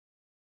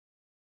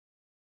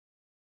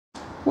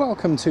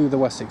Welcome to the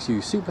Wessex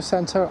Used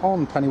Supercentre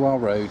on Pennywell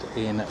Road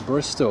in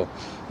Bristol.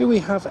 Here we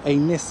have a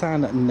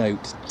Nissan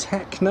Note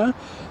Tekna.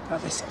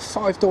 This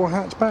 5-door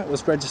hatchback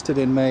was registered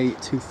in May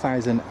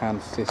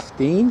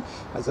 2015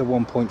 as a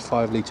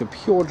 1.5 litre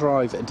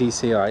Puredrive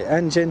DCI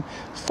engine,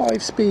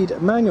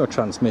 5-speed manual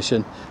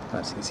transmission.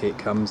 As you can see, it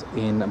comes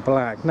in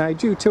black. Now,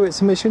 due to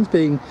its emissions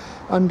being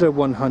under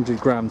 100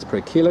 grams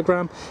per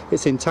kilogram,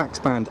 it's in tax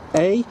band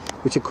A,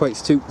 which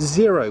equates to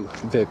 0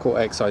 vehicle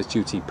excise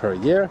duty per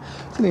year.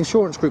 It's in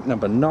insurance group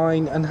number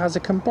 9 and has a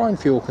combined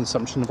fuel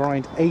consumption of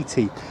around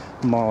 80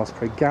 miles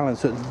per gallon,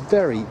 so it's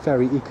very,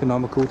 very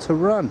economical to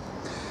run.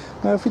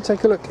 Now, if we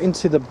take a look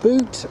into the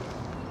boot,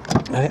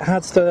 it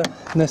has the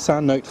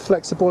Nissan Note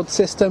Flexiboard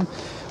system,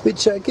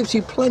 which gives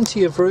you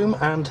plenty of room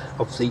and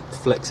obviously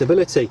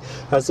flexibility,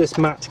 as this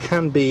mat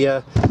can be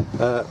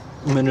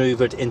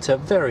manoeuvred into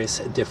various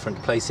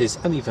different places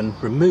and even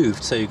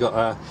removed, so you've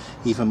got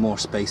even more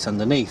space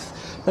underneath.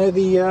 Now,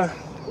 the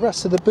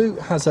rest of the boot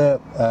has a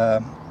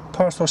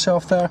parcel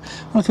shelf there,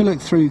 and if you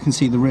look through, you can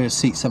see the rear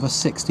seats have a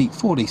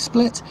 60-40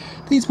 split.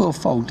 These will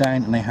fold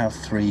down and they have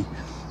 3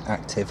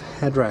 active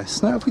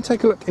headrests. Now, if we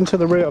take a look into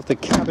the rear of the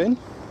cabin,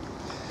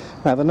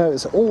 now the Note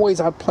has always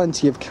had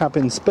plenty of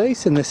cabin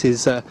space, and this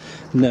is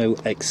no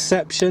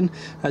exception.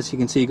 As you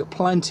can see, you've got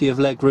plenty of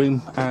leg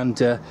room and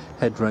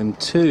headroom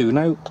too.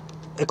 Now,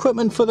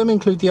 equipment for them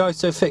include the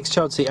ISOFIX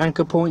child seat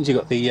anchor points. You've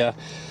got the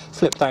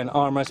flip down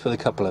armrest with a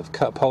couple of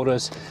cup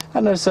holders,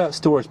 and there's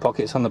storage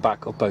pockets on the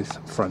back of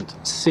both front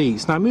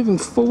seats. Now, moving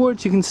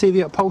forward, you can see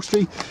the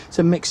upholstery. It's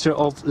a mixture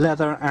of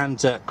leather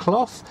and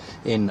cloth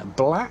in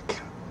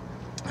black,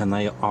 and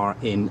they are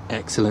in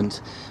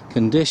excellent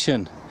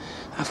condition.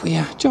 If we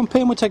jump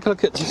in, we'll take a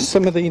look at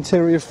some of the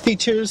interior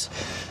features.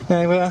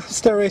 Now,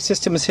 stereo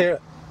system is here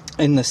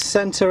in the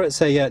centre.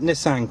 It's a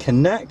Nissan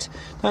Connect.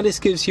 Now, this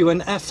gives you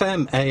an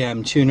FM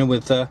AM tuner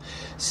with a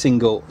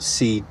single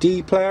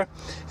CD player.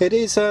 It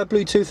is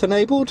Bluetooth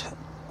enabled,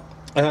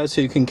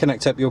 so you can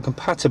connect up your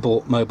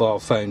compatible mobile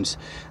phones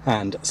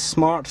and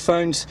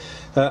smartphones.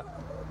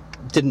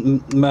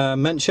 Didn't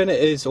mention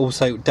it is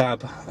also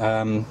DAB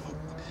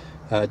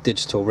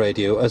digital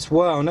radio as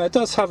well. Now, it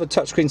does have a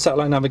touchscreen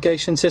satellite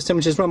navigation system,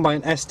 which is run by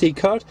an SD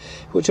card,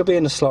 which will be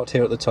in the slot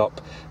here at the top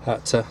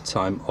at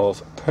time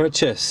of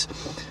purchase.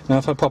 Now,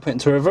 if I pop it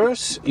into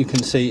reverse, you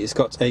can see it's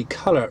got a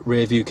colour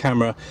rear view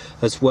camera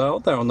as well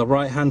there on the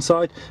right hand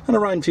side, and a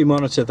round view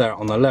monitor there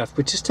on the left,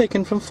 which is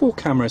taken from 4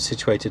 cameras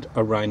situated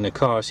around the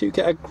car, so you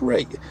get a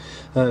great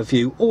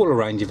view all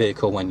around your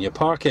vehicle when you're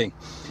parking.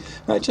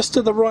 Just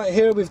to the right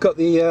here, we've got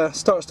the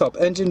start-stop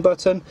engine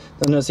button,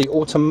 then there's the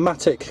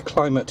automatic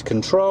climate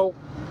control,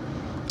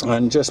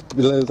 and just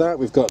below that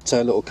we've got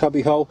a little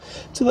cubby hole.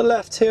 To the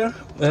left here,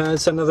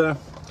 there's another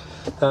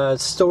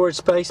storage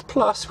space,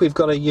 plus we've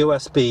got a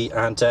USB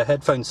and a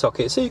headphone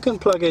socket, so you can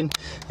plug in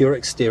your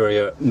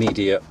exterior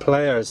media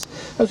players.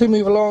 As we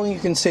move along, you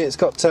can see it's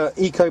got an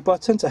eco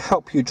button to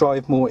help you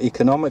drive more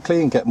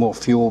economically and get more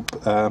fuel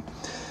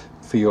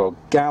for your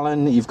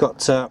gallon. You've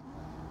got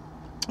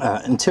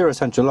interior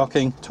central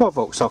locking,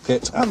 12-volt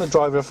socket, and the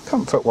driver,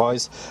 comfort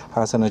wise,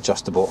 has an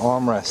adjustable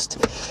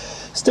armrest.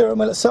 Steering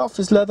wheel itself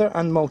is leather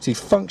and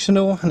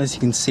multifunctional, and as you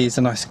can see, it's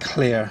a nice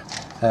clear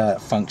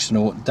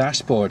functional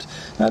dashboard.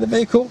 Now, the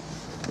vehicle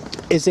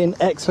is in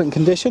excellent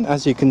condition,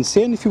 as you can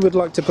see, and if you would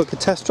like to book a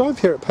test drive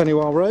here at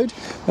Pennywell Road,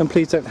 then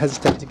please don't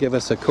hesitate to give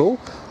us a call.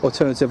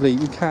 Alternatively,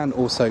 you can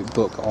also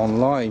book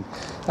online.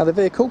 Now, the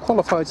vehicle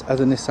qualifies as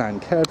a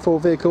Nissan cared for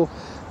vehicle,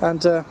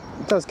 and it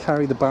does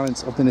carry the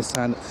balance of the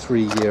Nissan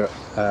 3-year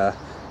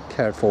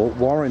cared for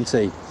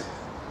warranty,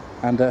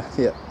 and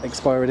the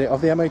expiry date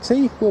of the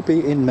MOT will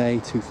be in May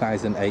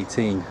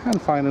 2018.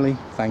 And finally,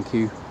 thank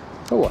you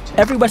for watching.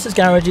 Every Wessex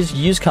Garage's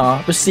used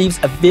car receives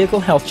a vehicle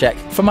health check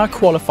from our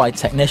qualified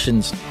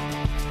technicians.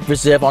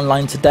 Reserve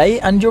online today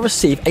and you'll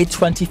receive a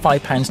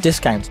 £25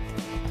 discount.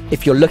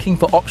 If you're looking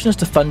for options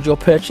to fund your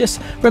purchase,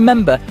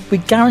 remember, we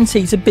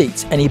guarantee to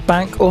beat any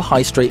bank or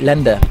high street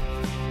lender.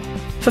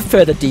 For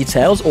further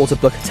details or to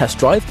book a test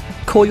drive,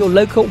 call your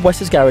local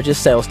Wessex Garages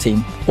sales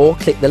team or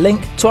click the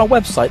link to our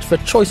website for a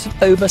choice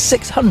of over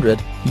 600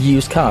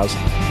 used cars.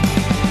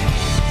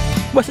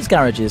 Wessex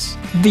Garages,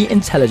 the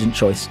intelligent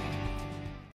choice.